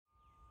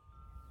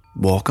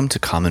Welcome to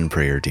Common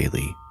Prayer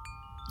Daily,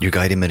 your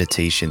guided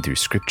meditation through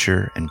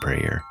scripture and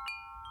prayer.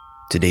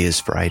 Today is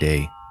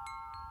Friday,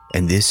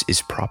 and this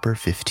is Proper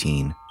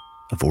 15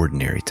 of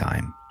Ordinary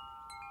Time.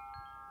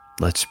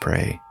 Let's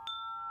pray.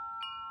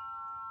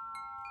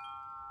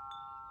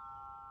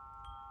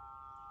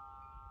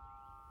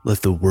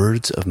 Let the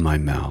words of my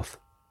mouth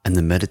and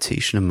the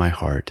meditation of my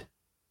heart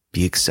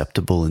be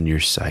acceptable in your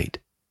sight,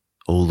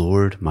 O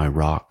Lord, my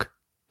rock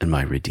and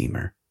my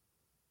redeemer.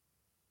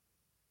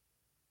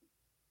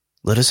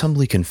 Let us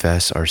humbly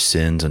confess our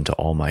sins unto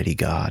Almighty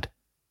God.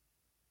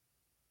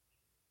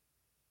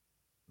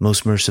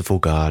 Most merciful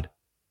God,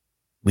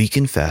 we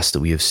confess that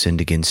we have sinned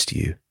against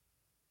you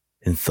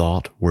in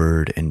thought,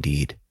 word, and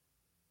deed,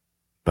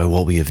 by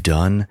what we have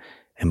done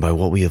and by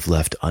what we have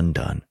left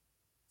undone.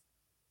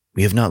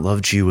 We have not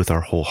loved you with our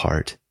whole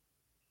heart.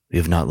 We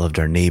have not loved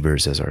our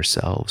neighbors as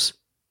ourselves.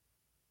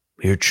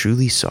 We are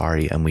truly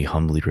sorry and we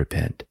humbly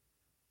repent.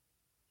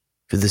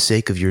 For the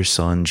sake of your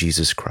Son,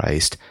 Jesus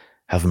Christ,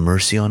 have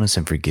mercy on us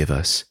and forgive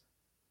us,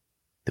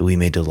 that we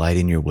may delight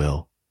in your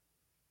will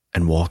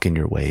and walk in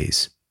your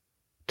ways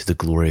to the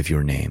glory of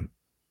your name.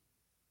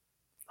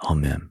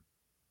 Amen.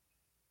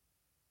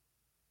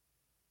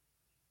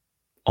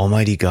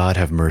 Almighty God,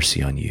 have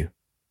mercy on you.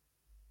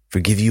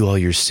 Forgive you all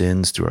your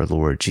sins through our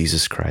Lord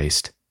Jesus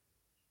Christ.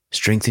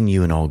 Strengthen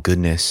you in all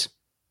goodness,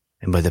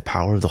 and by the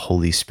power of the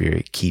Holy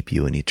Spirit keep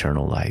you in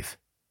eternal life.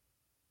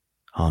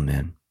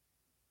 Amen.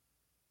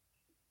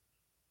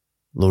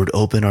 Lord,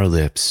 open our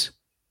lips,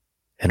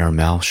 and our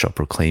mouth shall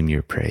proclaim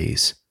your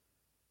praise.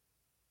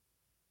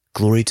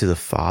 Glory to the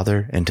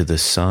Father, and to the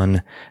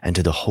Son, and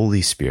to the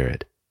Holy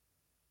Spirit,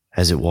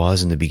 as it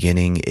was in the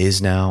beginning, is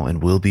now,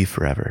 and will be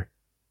forever.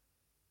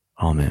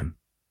 Amen.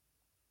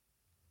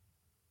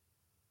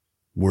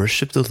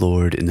 Worship the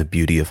Lord in the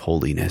beauty of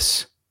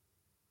holiness.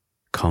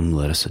 Come,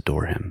 let us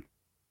adore him.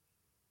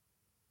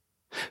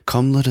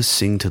 Come, let us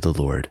sing to the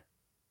Lord.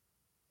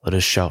 Let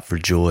us shout for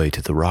joy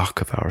to the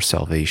rock of our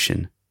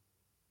salvation.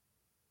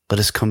 Let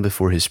us come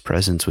before his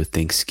presence with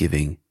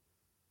thanksgiving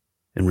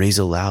and raise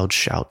a loud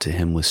shout to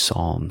him with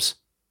psalms.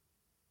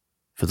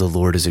 For the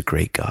Lord is a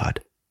great God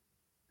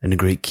and a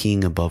great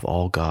King above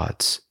all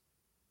gods.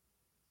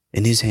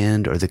 In his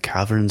hand are the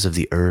caverns of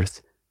the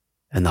earth,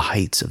 and the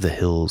heights of the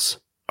hills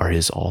are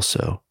his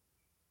also.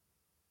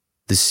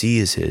 The sea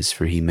is his,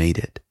 for he made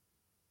it,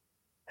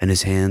 and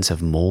his hands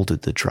have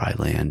molded the dry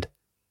land.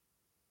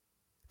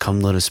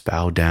 Come, let us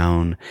bow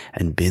down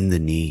and bend the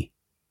knee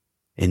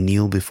and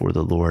kneel before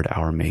the Lord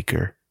our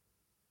Maker.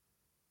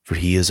 For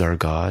he is our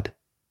God,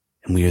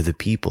 and we are the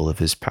people of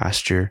his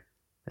pasture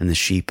and the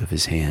sheep of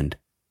his hand.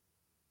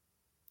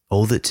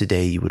 Oh, that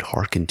today you would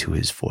hearken to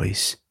his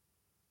voice.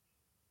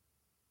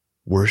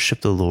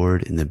 Worship the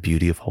Lord in the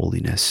beauty of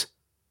holiness.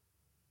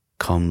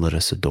 Come, let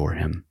us adore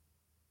him.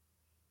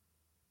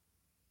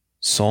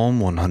 Psalm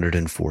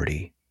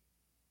 140.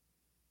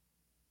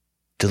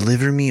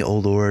 Deliver me, O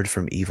Lord,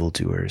 from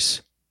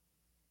evildoers.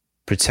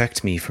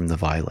 Protect me from the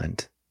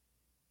violent,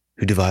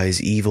 who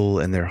devise evil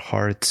in their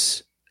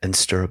hearts and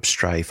stir up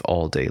strife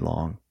all day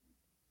long.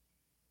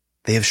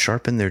 They have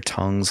sharpened their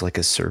tongues like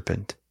a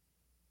serpent.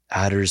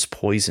 Adder's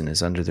poison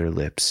is under their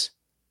lips.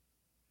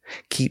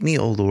 Keep me,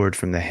 O Lord,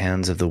 from the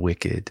hands of the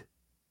wicked.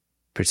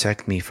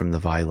 Protect me from the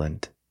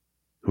violent,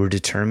 who are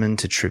determined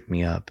to trip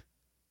me up.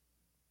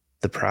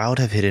 The proud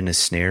have hidden a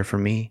snare for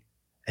me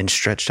and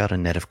stretched out a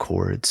net of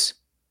cords.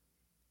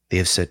 They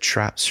have set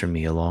traps for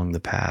me along the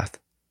path.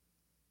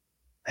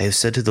 I have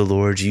said to the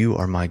Lord, you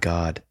are my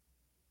God.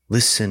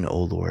 Listen,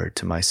 O Lord,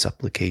 to my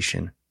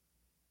supplication.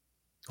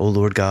 O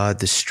Lord God,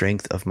 the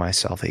strength of my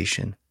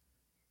salvation.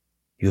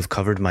 You have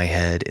covered my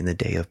head in the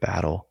day of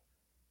battle.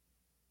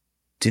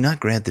 Do not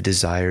grant the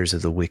desires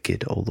of the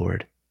wicked, O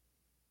Lord,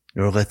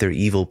 nor let their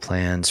evil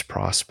plans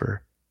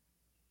prosper.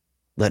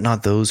 Let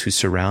not those who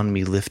surround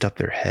me lift up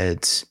their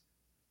heads.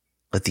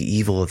 Let the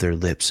evil of their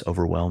lips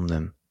overwhelm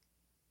them.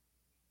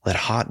 Let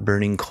hot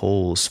burning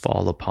coals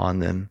fall upon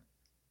them.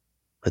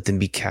 Let them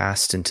be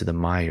cast into the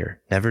mire,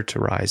 never to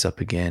rise up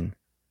again.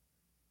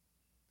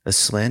 A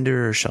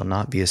slanderer shall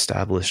not be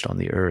established on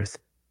the earth,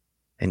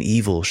 and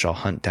evil shall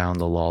hunt down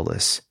the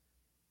lawless.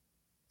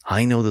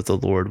 I know that the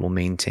Lord will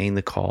maintain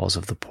the cause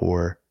of the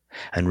poor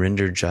and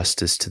render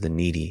justice to the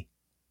needy.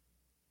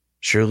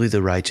 Surely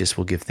the righteous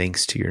will give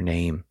thanks to your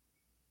name,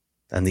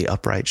 and the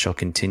upright shall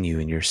continue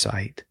in your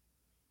sight.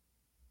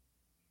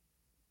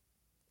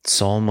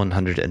 Psalm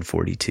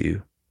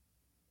 142.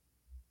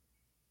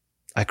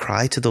 I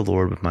cry to the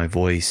Lord with my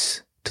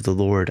voice. To the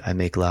Lord I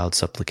make loud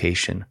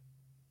supplication.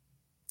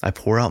 I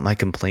pour out my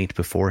complaint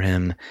before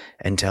him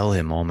and tell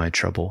him all my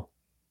trouble.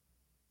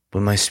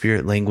 When my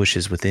spirit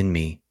languishes within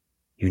me,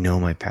 you know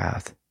my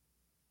path.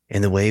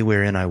 In the way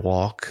wherein I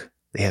walk,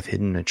 they have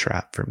hidden a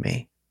trap for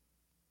me.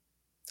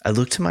 I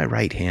look to my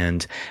right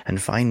hand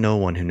and find no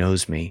one who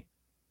knows me.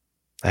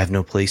 I have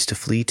no place to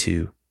flee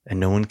to, and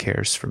no one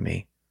cares for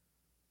me.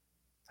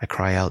 I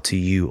cry out to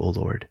you, O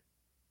Lord.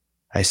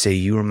 I say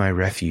you are my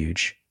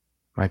refuge,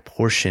 my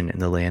portion in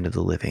the land of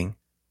the living.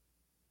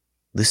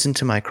 Listen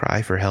to my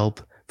cry for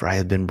help, for I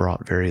have been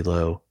brought very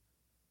low.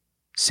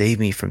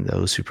 Save me from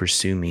those who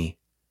pursue me,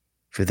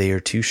 for they are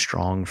too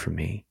strong for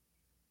me.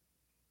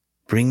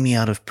 Bring me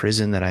out of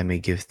prison that I may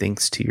give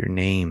thanks to your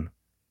name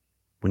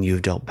when you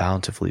have dealt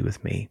bountifully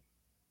with me.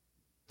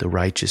 The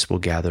righteous will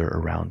gather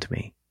around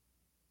me.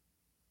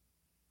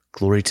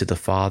 Glory to the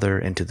Father,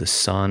 and to the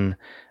Son,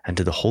 and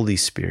to the Holy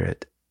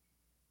Spirit,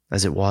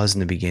 as it was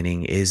in the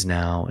beginning, is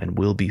now, and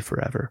will be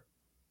forever.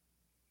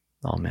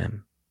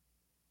 Amen.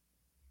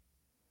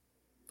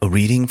 A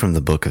reading from the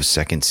book of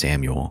 2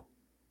 Samuel,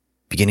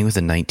 beginning with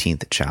the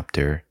 19th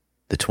chapter,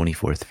 the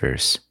 24th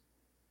verse.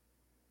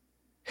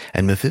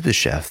 And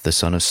Mephibosheth, the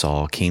son of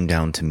Saul, came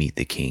down to meet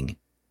the king.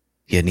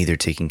 He had neither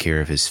taken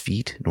care of his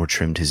feet, nor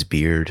trimmed his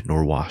beard,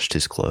 nor washed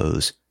his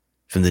clothes,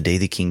 from the day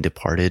the king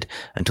departed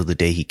until the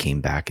day he came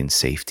back in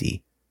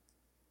safety.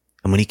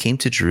 And when he came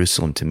to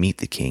Jerusalem to meet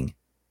the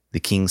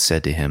king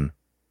said to him,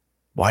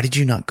 Why did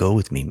you not go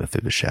with me,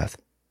 Mephibosheth?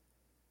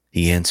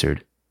 He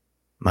answered,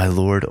 My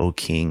lord, O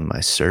king, my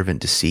servant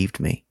deceived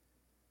me.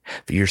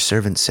 For your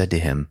servant said to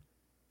him,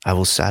 I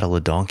will saddle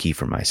a donkey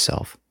for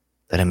myself,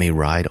 that I may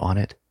ride on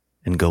it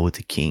and go with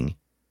the king.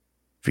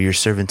 For your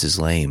servant is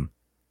lame.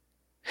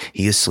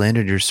 He has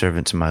slandered your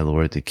servant to my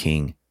lord the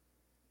king.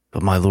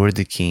 But my lord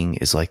the king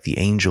is like the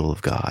angel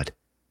of God.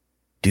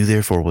 Do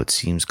therefore what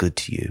seems good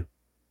to you.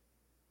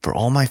 For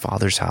all my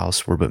father's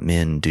house were but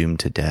men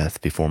doomed to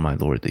death before my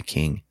lord the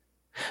king.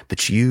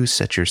 But you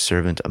set your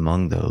servant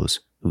among those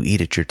who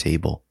eat at your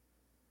table.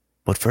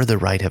 What further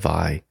right have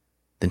I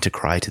than to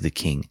cry to the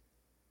king?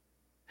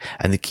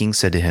 And the king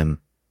said to him,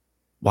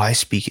 Why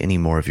speak any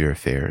more of your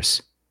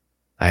affairs?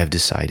 I have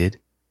decided,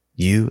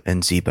 you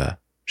and Ziba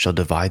shall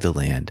divide the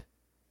land.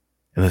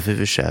 And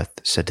Mephibosheth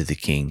said to the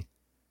king,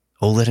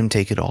 Oh, let him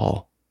take it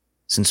all,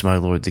 since my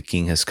lord the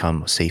king has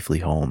come safely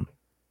home.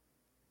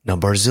 Now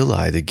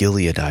Barzillai the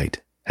Gileadite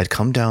had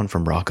come down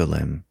from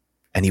Rogelim,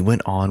 and he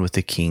went on with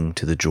the king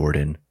to the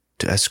Jordan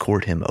to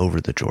escort him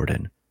over the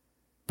Jordan.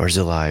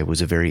 Barzillai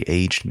was a very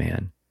aged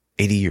man,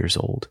 80 years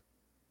old.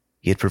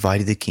 He had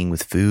provided the king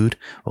with food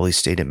while he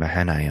stayed at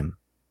Mahanaim,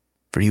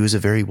 for he was a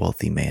very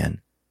wealthy man.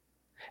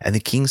 And the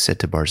king said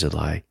to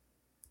Barzillai,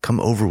 Come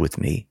over with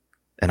me,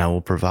 and I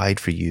will provide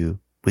for you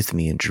with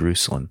me in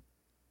Jerusalem.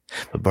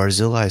 But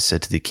Barzillai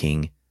said to the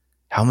king,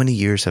 How many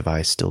years have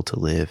I still to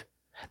live,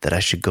 that I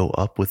should go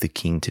up with the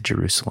king to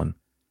Jerusalem?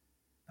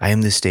 I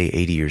am this day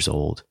 80 years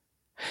old.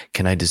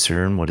 Can I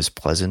discern what is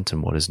pleasant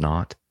and what is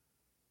not?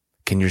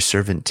 Can your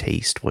servant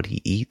taste what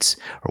he eats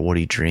or what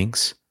he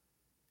drinks?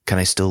 Can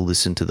I still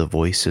listen to the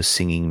voice of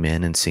singing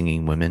men and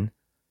singing women?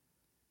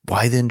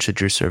 Why then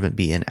should your servant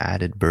be an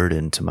added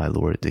burden to my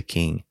lord the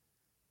king?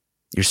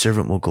 Your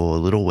servant will go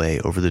a little way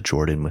over the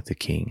Jordan with the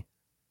king.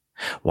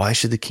 Why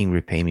should the king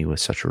repay me with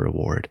such a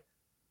reward?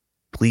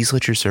 Please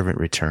let your servant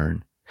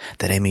return,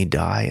 that I may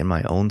die in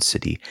my own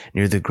city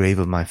near the grave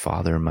of my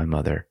father and my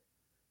mother.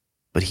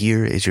 But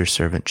here is your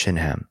servant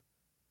Chinham.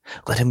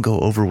 Let him go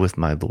over with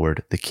my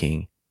lord the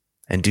king,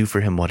 and do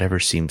for him whatever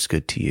seems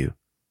good to you.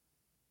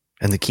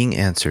 And the king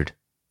answered,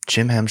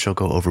 Chimham shall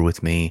go over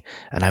with me,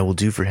 and I will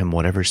do for him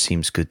whatever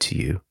seems good to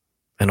you,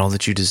 and all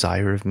that you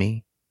desire of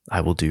me,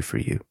 I will do for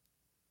you.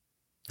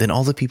 Then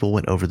all the people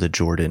went over the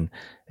Jordan,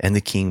 and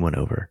the king went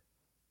over.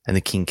 And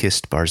the king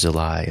kissed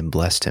Barzillai and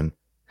blessed him,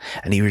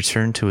 and he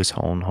returned to his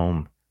own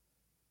home.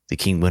 The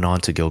king went on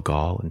to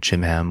Gilgal, and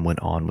Chimham went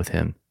on with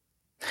him.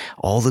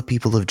 All the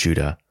people of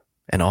Judah,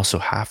 and also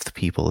half the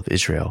people of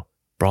Israel,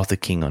 brought the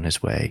king on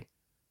his way.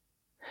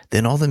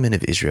 Then all the men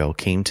of Israel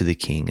came to the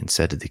king and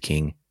said to the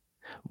king,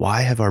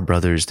 Why have our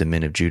brothers, the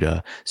men of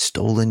Judah,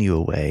 stolen you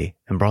away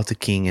and brought the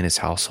king and his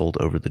household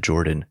over the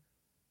Jordan,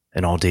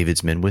 and all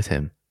David's men with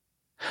him?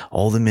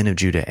 All the men of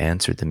Judah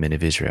answered the men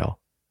of Israel,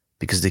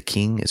 Because the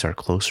king is our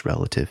close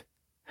relative.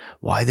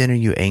 Why then are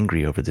you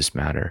angry over this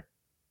matter?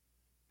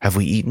 Have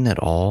we eaten at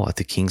all at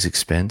the king's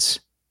expense,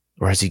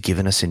 or has he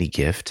given us any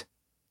gift?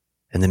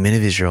 And the men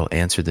of Israel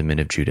answered the men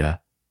of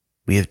Judah,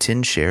 We have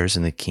 10 shares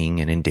in the king,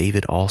 and in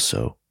David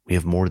also we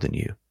have more than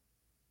you.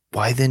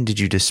 Why then did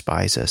you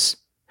despise us?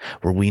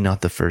 Were we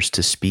not the first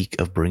to speak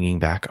of bringing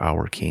back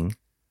our king?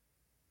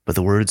 But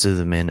the words of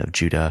the men of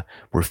Judah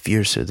were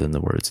fiercer than the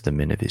words of the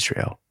men of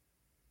Israel.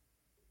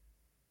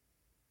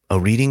 A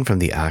reading from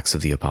the Acts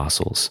of the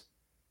Apostles,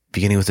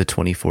 beginning with the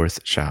 24th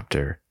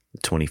chapter,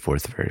 the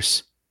 24th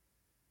verse.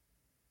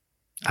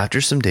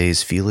 After some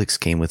days, Felix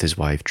came with his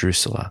wife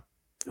Drusilla,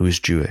 who was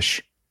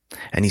Jewish,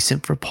 and he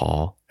sent for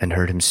Paul and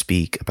heard him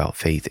speak about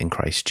faith in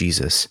Christ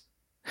Jesus.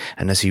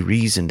 And as he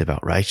reasoned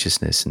about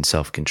righteousness and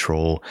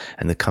self-control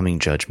and the coming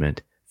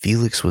judgment,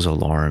 Felix was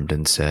alarmed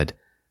and said,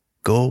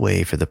 Go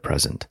away for the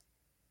present.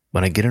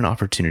 When I get an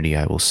opportunity,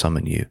 I will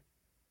summon you.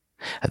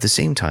 At the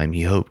same time,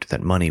 he hoped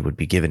that money would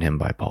be given him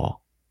by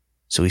Paul.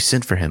 So he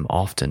sent for him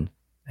often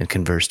and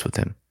conversed with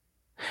him.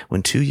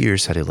 When 2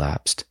 years had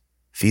elapsed,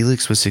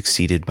 Felix was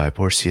succeeded by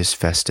Porcius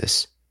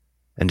Festus,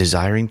 and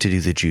desiring to do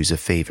the Jews a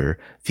favor,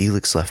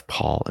 Felix left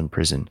Paul in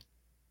prison.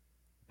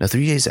 Now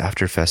 3 days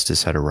after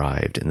Festus had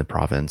arrived in the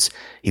province,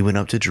 he went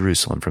up to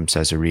Jerusalem from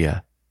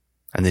Caesarea,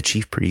 and the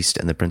chief priest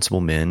and the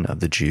principal men of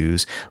the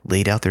Jews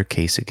laid out their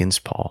case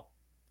against Paul.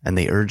 and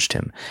they urged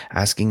him,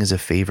 asking as a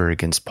favor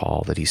against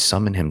Paul that he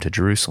summon him to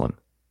Jerusalem,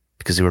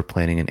 because they were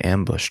planning an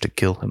ambush to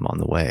kill him on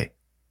the way.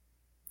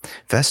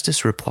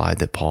 Festus replied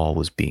that Paul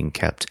was being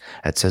kept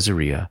at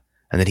Caesarea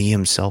and that he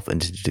himself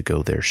intended to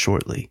go there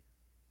shortly.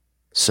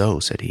 So,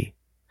 said he,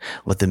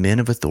 let the men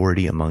of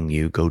authority among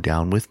you go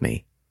down with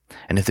me,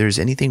 and if there is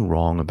anything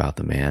wrong about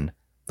the man,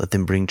 let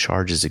them bring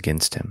charges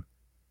against him.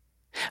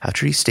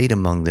 After he stayed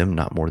among them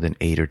not more than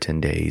 8 or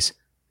 10 days,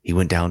 he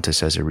went down to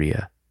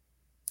Caesarea,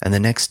 and the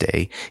next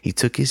day he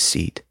took his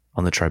seat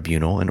on the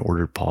tribunal and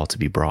ordered Paul to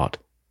be brought.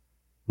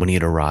 When he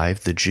had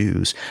arrived, the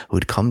Jews who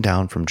had come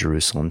down from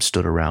Jerusalem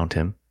stood around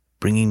him,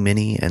 bringing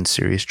many and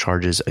serious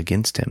charges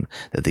against him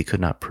that they could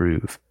not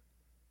prove.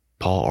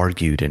 Paul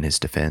argued in his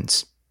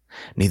defense,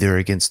 neither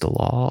against the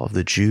law of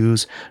the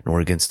Jews, nor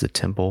against the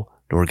temple,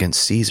 nor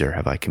against Caesar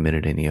have I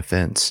committed any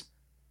offense.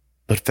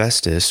 But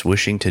Festus,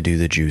 wishing to do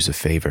the Jews a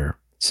favor,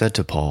 said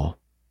to Paul,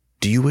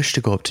 do you wish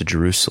to go up to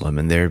Jerusalem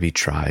and there be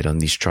tried on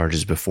these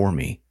charges before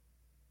me?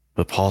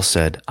 But Paul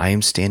said, I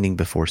am standing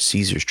before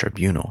Caesar's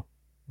tribunal,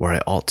 where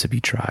I ought to be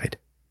tried.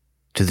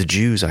 To the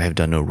Jews I have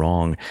done no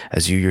wrong,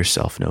 as you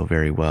yourself know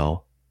very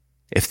well.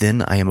 If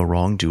then I am a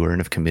wrongdoer and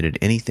have committed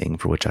anything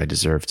for which I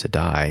deserve to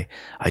die,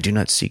 I do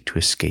not seek to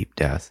escape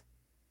death.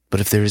 But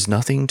if there is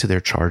nothing to their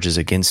charges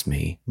against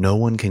me, no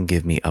one can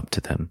give me up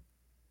to them.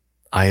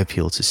 I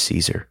appeal to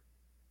Caesar.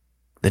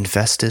 Then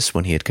Festus,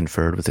 when he had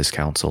conferred with his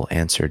council,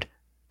 answered,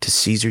 to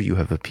Caesar you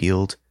have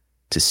appealed,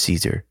 to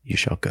Caesar you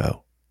shall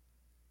go.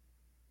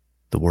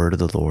 The word of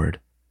the Lord.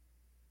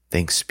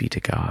 Thanks be to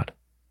God.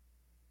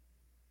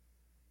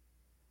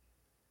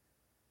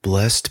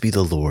 Blessed be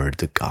the Lord,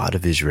 the God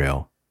of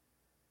Israel.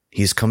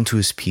 He has come to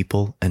his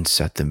people and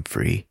set them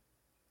free.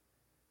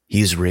 He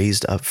has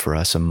raised up for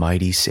us a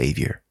mighty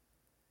Savior,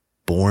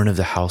 born of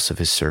the house of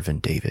his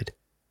servant David.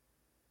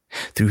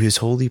 Through his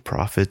holy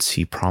prophets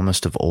he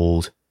promised of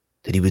old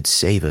that he would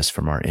save us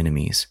from our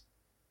enemies,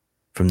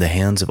 from the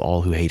hands of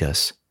all who hate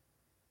us.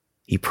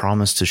 He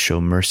promised to show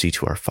mercy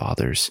to our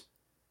fathers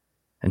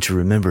and to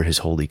remember his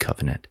holy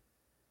covenant.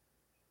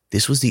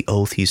 This was the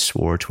oath he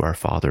swore to our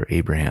father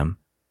Abraham,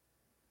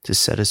 to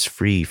set us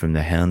free from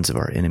the hands of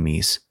our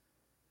enemies,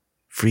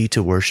 free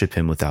to worship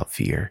him without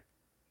fear,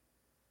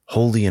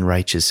 holy and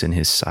righteous in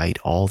his sight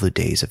all the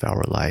days of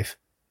our life.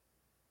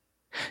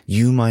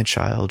 You, my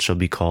child, shall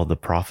be called the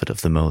prophet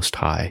of the Most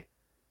High,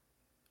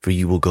 for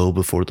you will go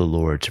before the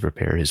Lord to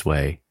prepare his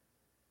way,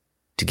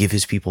 to give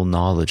his people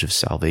knowledge of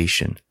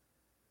salvation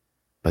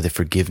by the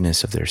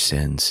forgiveness of their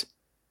sins.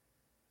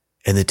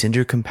 In the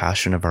tender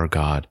compassion of our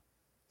God,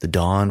 the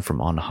dawn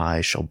from on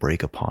high shall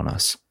break upon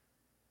us,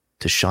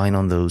 to shine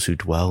on those who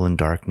dwell in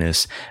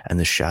darkness and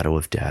the shadow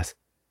of death,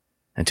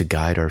 and to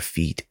guide our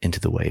feet into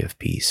the way of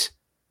peace.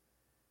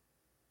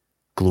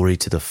 Glory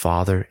to the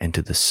Father, and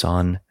to the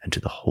Son, and to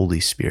the Holy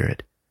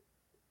Spirit,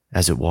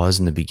 as it was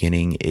in the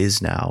beginning,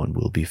 is now, and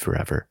will be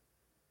forever.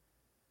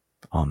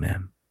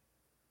 Amen.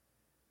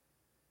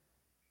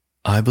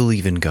 I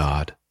believe in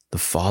God, the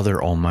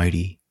Father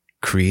Almighty,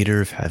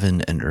 creator of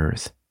heaven and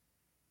earth.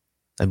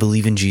 I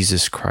believe in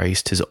Jesus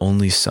Christ, his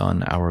only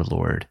Son, our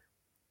Lord.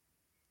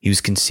 He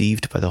was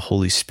conceived by the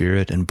Holy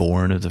Spirit and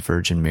born of the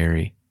Virgin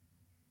Mary.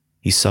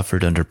 He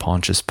suffered under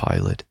Pontius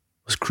Pilate,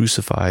 was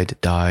crucified,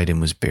 died,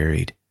 and was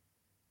buried.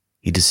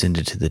 He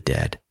descended to the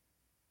dead.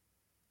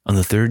 On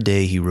the third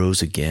day he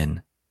rose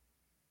again.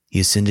 He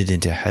ascended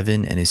into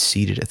heaven and is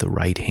seated at the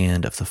right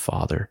hand of the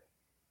Father.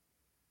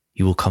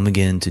 He will come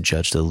again to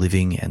judge the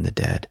living and the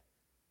dead.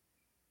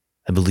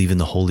 I believe in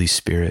the Holy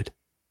Spirit,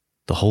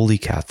 the Holy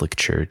Catholic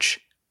Church,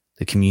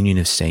 the communion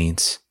of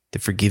saints, the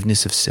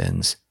forgiveness of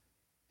sins,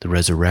 the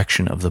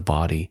resurrection of the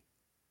body,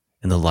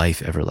 and the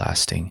life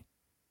everlasting.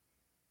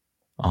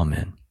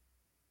 Amen.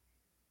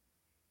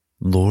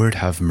 Lord,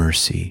 have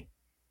mercy.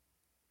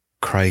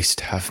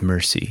 Christ, have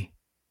mercy.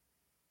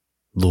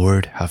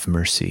 Lord, have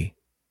mercy.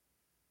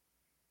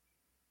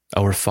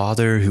 Our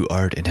Father, who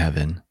art in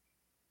heaven,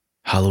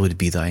 hallowed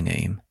be thy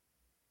name.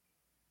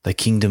 Thy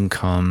kingdom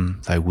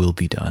come, thy will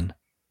be done,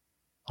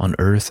 on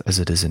earth as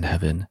it is in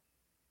heaven.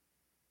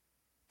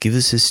 Give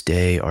us this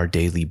day our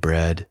daily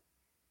bread,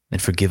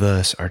 and forgive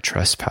us our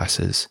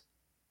trespasses,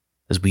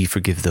 as we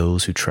forgive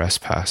those who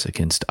trespass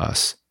against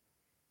us.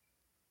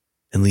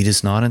 And lead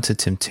us not into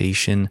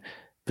temptation,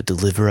 but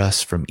deliver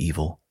us from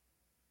evil.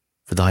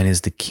 For thine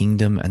is the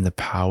kingdom and the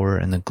power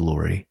and the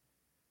glory,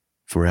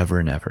 forever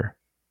and ever.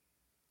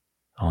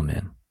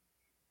 Amen.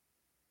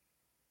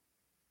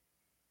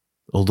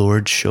 O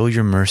Lord, show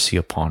your mercy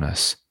upon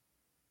us,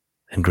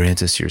 and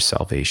grant us your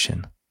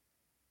salvation.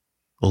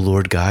 O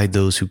Lord, guide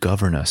those who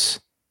govern us,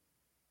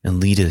 and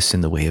lead us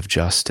in the way of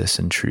justice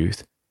and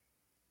truth.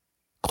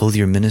 Clothe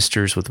your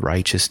ministers with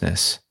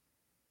righteousness,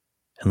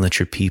 and let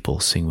your people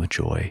sing with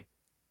joy.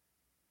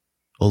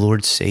 O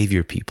Lord, save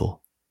your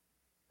people,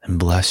 and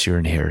bless your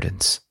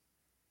inheritance.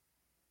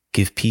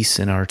 Give peace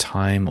in our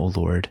time, O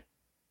Lord,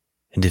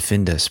 and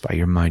defend us by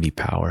your mighty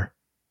power.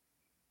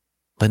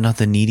 Let not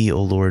the needy,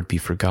 O Lord, be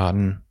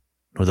forgotten,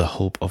 nor the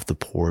hope of the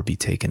poor be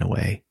taken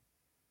away.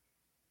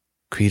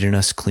 Create in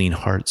us clean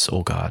hearts,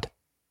 O God,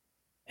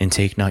 and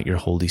take not your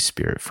Holy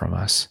Spirit from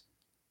us.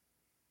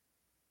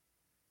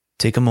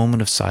 Take a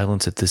moment of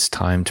silence at this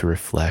time to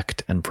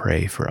reflect and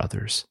pray for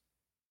others.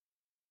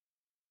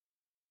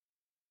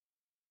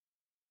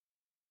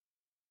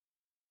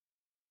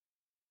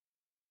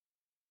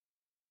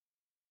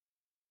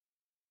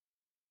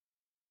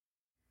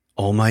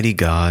 Almighty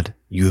God,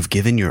 you have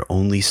given your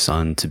only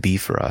Son to be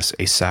for us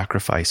a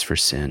sacrifice for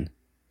sin,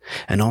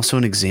 and also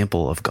an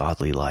example of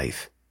godly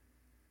life.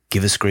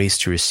 Give us grace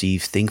to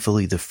receive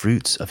thankfully the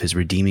fruits of his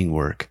redeeming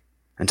work,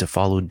 and to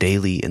follow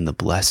daily in the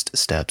blessed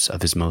steps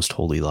of his most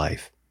holy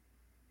life.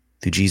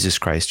 Through Jesus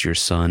Christ, your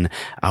Son,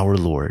 our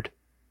Lord,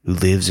 who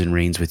lives and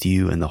reigns with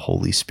you in the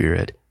Holy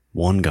Spirit,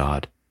 one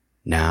God,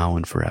 now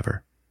and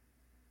forever.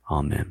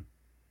 Amen.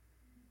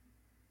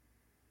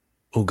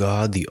 O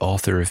God, the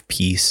author of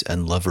peace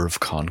and lover of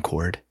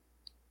concord,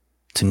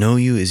 to know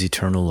you is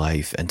eternal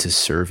life, and to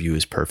serve you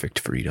is perfect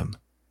freedom.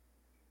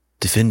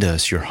 Defend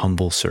us, your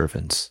humble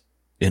servants,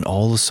 in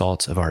all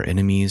assaults of our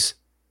enemies,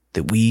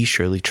 that we,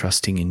 surely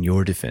trusting in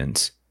your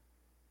defense,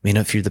 may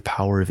not fear the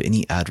power of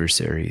any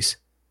adversaries,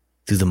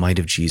 through the might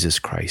of Jesus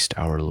Christ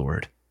our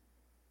Lord.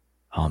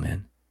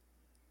 Amen.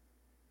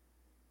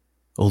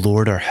 O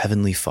Lord, our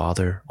heavenly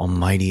Father,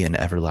 almighty and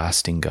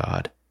everlasting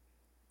God,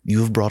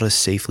 you have brought us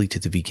safely to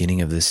the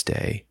beginning of this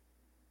day.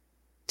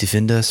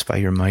 Defend us by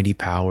your mighty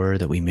power,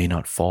 that we may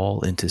not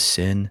fall into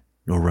sin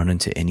nor run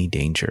into any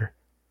danger,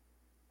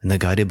 and that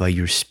guided by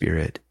your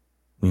Spirit,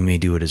 we may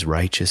do what is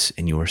righteous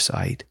in your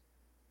sight.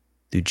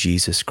 Through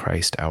Jesus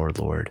Christ our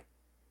Lord.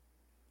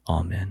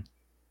 Amen.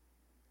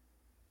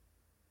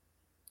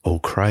 O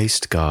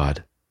Christ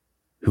God,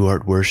 who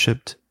art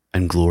worshipped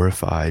and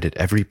glorified at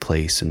every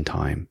place and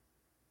time,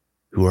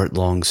 who art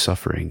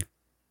long-suffering,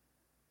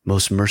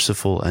 most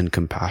merciful and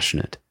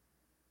compassionate,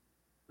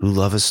 who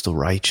lovest the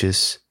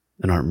righteous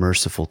and art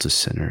merciful to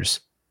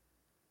sinners,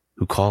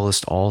 who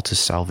callest all to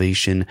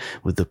salvation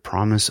with the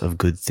promise of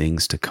good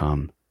things to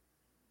come.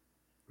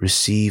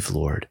 Receive,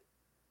 Lord,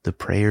 the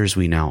prayers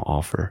we now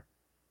offer,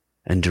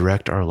 and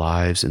direct our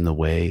lives in the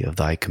way of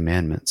thy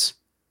commandments.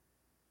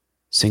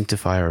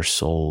 Sanctify our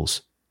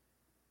souls,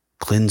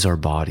 cleanse our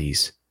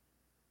bodies,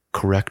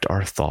 correct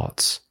our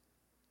thoughts,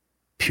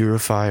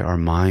 purify our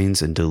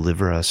minds, and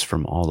deliver us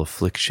from all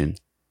affliction,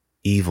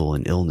 evil,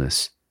 and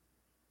illness.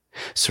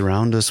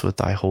 Surround us with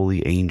thy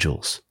holy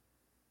angels,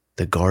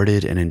 that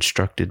guarded and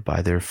instructed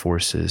by their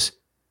forces,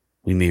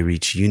 we may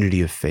reach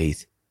unity of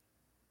faith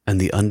and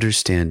the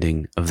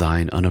understanding of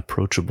thine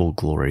unapproachable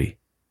glory.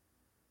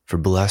 For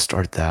blessed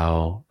art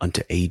thou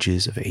unto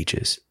ages of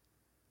ages.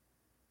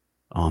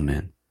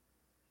 Amen.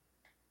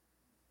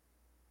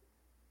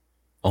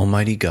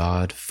 Almighty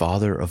God,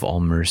 Father of all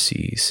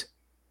mercies,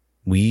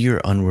 we,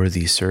 your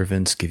unworthy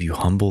servants, give you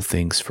humble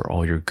thanks for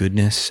all your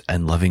goodness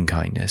and loving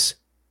kindness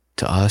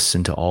to us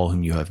and to all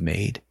whom you have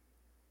made.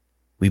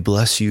 We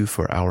bless you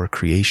for our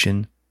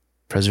creation,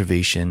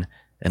 preservation,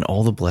 and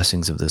all the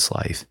blessings of this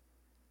life,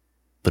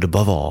 but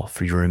above all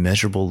for your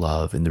immeasurable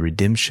love in the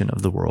redemption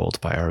of the world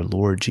by our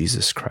Lord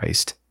Jesus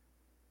Christ,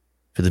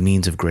 for the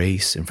means of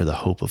grace and for the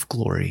hope of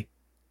glory.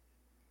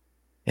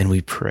 And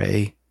we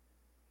pray,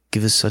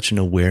 give us such an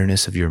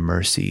awareness of your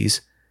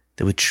mercies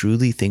that with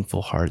truly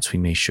thankful hearts we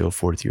may show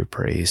forth your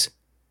praise,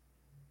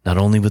 not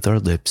only with our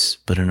lips,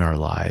 but in our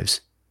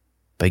lives,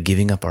 by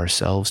giving up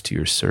ourselves to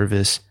your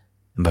service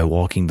and by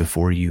walking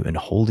before you in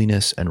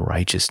holiness and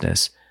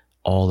righteousness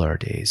all our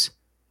days.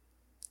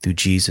 Through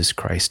Jesus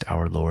Christ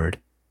our Lord,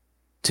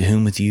 to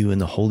whom with you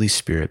and the Holy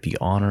Spirit be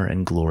honor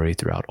and glory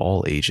throughout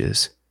all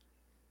ages.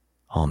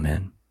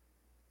 Amen.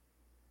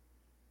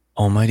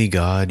 Almighty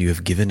God, you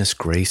have given us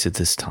grace at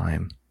this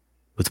time,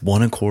 with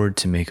one accord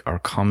to make our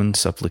common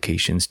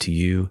supplications to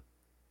you,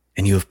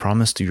 and you have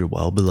promised through your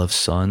well-beloved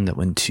Son that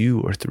when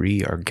 2 or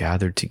 3 are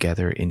gathered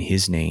together in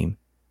his name,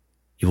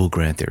 you will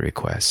grant their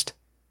request.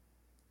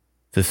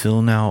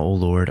 Fulfill now, O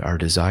Lord, our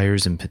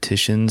desires and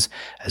petitions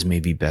as may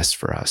be best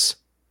for us,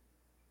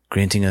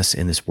 granting us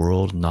in this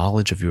world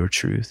knowledge of your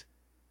truth,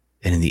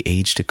 and in the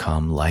age to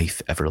come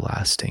life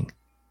everlasting.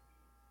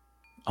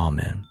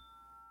 Amen.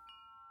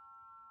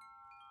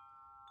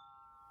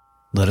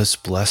 Let us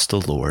bless the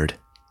Lord.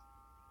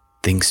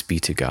 Thanks be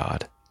to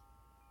God.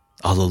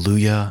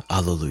 Alleluia,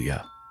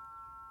 alleluia.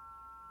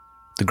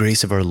 The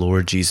grace of our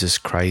Lord Jesus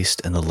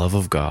Christ and the love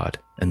of God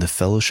and the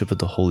fellowship of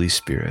the Holy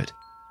Spirit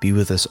be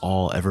with us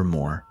all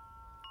evermore.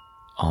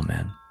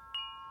 Amen.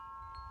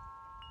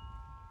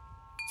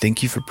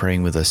 Thank you for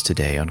praying with us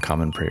today on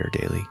Common Prayer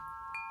Daily.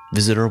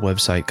 Visit our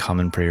website,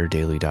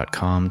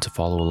 commonprayerdaily.com, to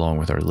follow along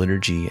with our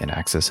liturgy and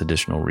access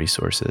additional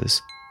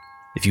resources.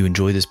 If you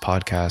enjoy this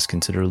podcast,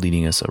 consider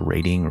leaving us a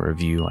rating or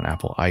review on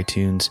Apple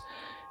iTunes,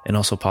 and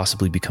also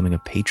possibly becoming a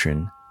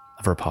patron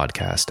of our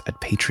podcast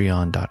at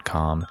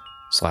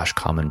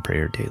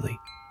patreon.com/commonprayerdaily.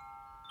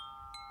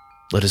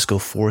 Let us go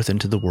forth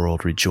into the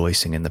world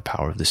rejoicing in the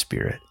power of the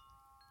Spirit.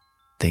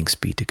 Thanks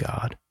be to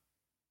God.